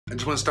I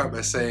just want to start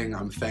by saying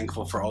I'm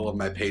thankful for all of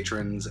my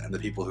patrons and the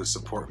people who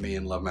support me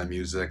and love my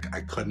music.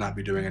 I could not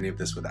be doing any of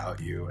this without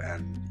you,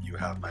 and you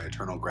have my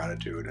eternal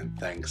gratitude and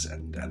thanks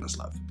and endless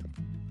love.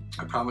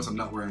 I promise I'm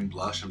not wearing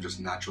blush, I'm just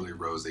naturally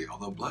rosy,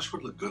 although blush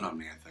would look good on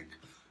me, I think.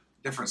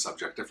 Different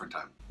subject, different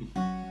time.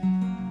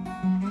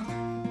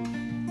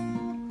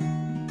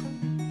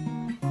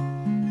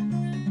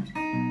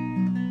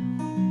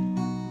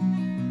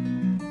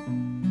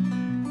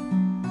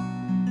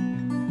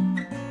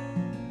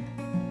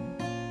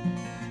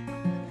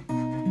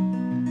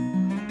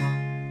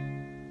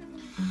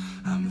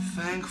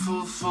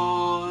 Thankful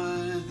for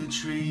the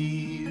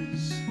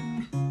trees,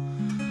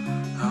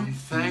 I'm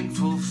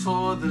thankful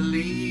for the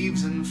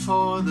leaves and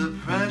for the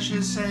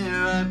precious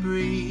air I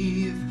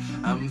breathe.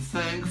 I'm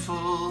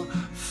thankful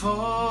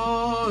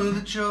for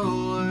the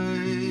joy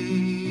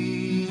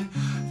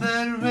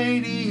that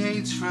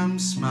radiates from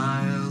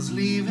smiles,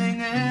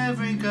 leaving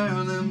every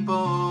girl and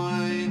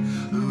boy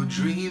who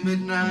dream at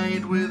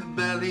night with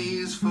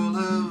bellies full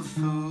of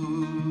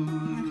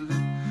food.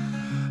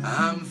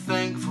 I'm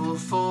thankful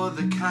for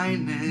the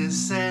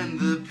kindness and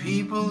the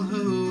people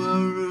who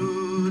are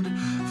rude,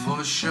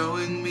 for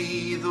showing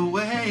me the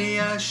way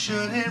I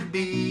shouldn't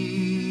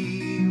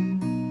be,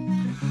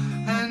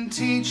 and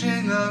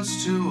teaching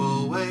us to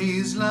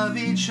always love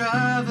each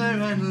other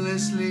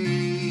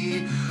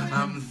endlessly.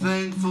 I'm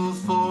thankful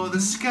for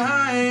the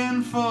sky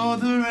and for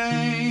the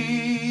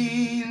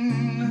rain,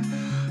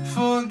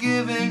 for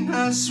giving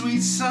us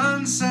sweet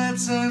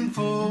sunsets and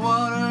for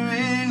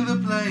watering the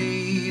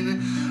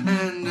plain.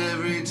 And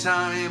every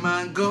time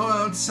I go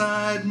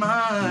outside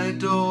my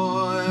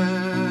door,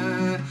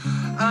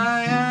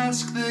 I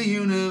ask the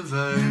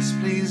universe,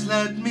 please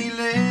let me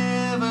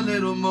live a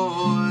little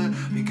more,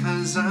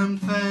 because I'm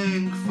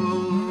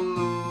thankful.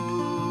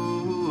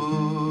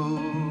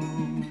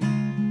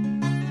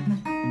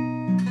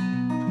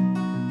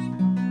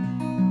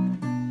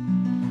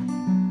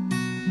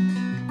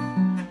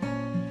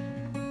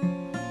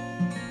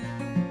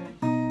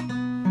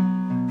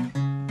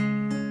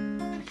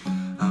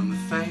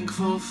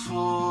 Thankful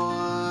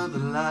for the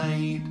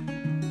light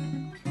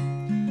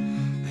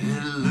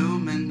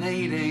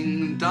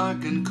illuminating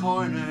darkened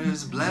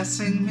corners,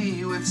 blessing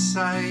me with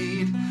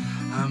sight.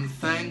 I'm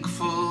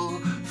thankful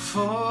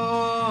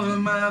for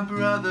my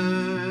brother,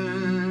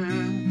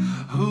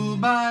 who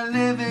by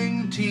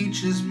living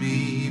teaches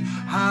me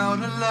how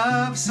to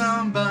love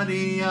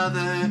somebody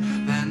other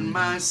than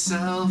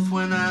myself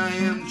when I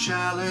am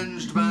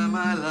challenged by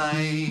my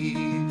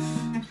life.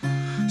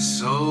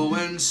 So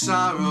when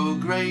sorrow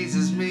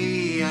grazes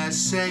me, I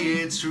say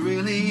it's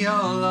really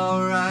all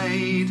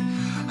alright.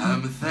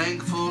 I'm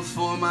thankful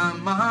for my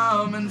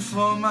mom and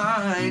for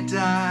my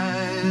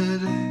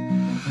dad.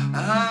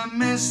 I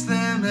miss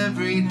them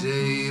every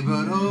day,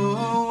 but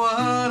oh,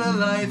 what a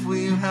life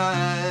we've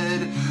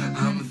had.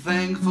 I'm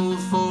thankful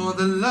for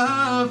the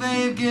love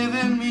they've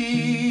given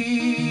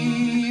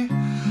me,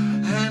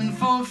 and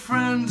for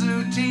friends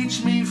who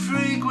teach me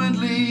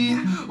frequently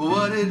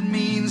what it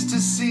means to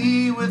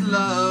see with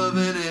love.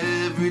 And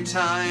every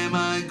time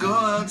I go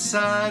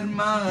outside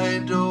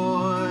my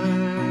door,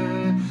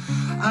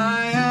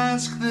 I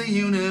ask the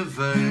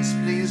universe,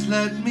 please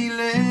let me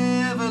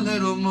live a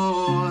little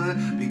more,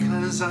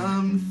 because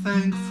I'm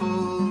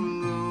thankful.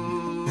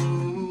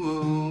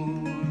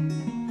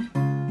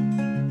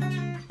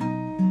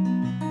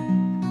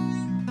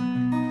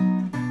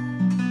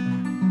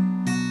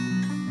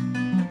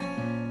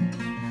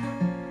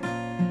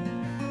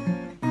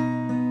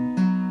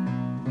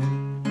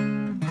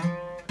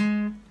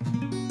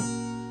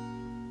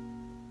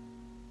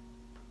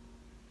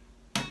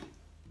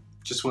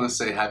 Just want to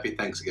say happy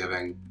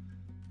Thanksgiving,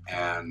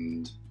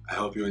 and I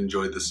hope you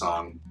enjoyed the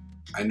song.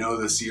 I know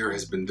this year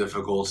has been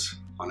difficult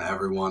on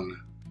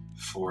everyone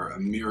for a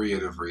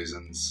myriad of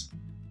reasons,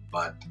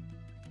 but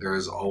there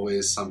is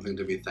always something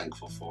to be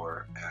thankful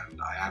for,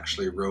 and I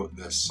actually wrote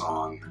this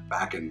song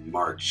back in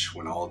March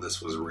when all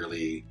this was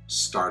really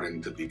starting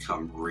to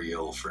become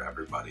real for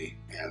everybody.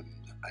 And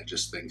I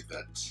just think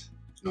that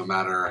no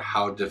matter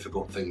how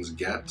difficult things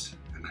get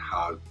and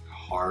how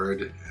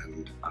hard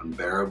and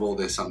unbearable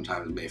they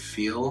sometimes may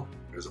feel,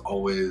 there's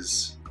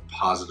always a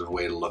positive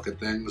way to look at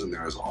things, and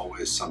there is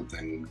always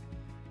something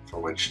for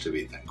which to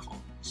be thankful.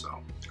 So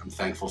I'm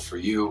thankful for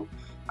you.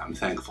 I'm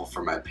thankful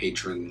for my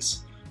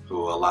patrons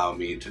who allow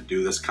me to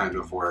do this kind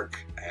of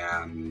work,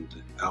 and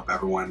I hope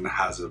everyone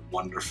has a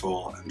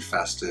wonderful and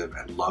festive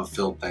and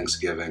love-filled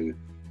Thanksgiving,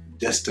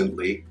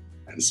 distantly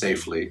and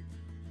safely,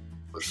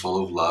 but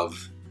full of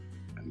love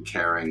and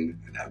caring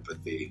and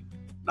empathy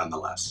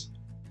nonetheless.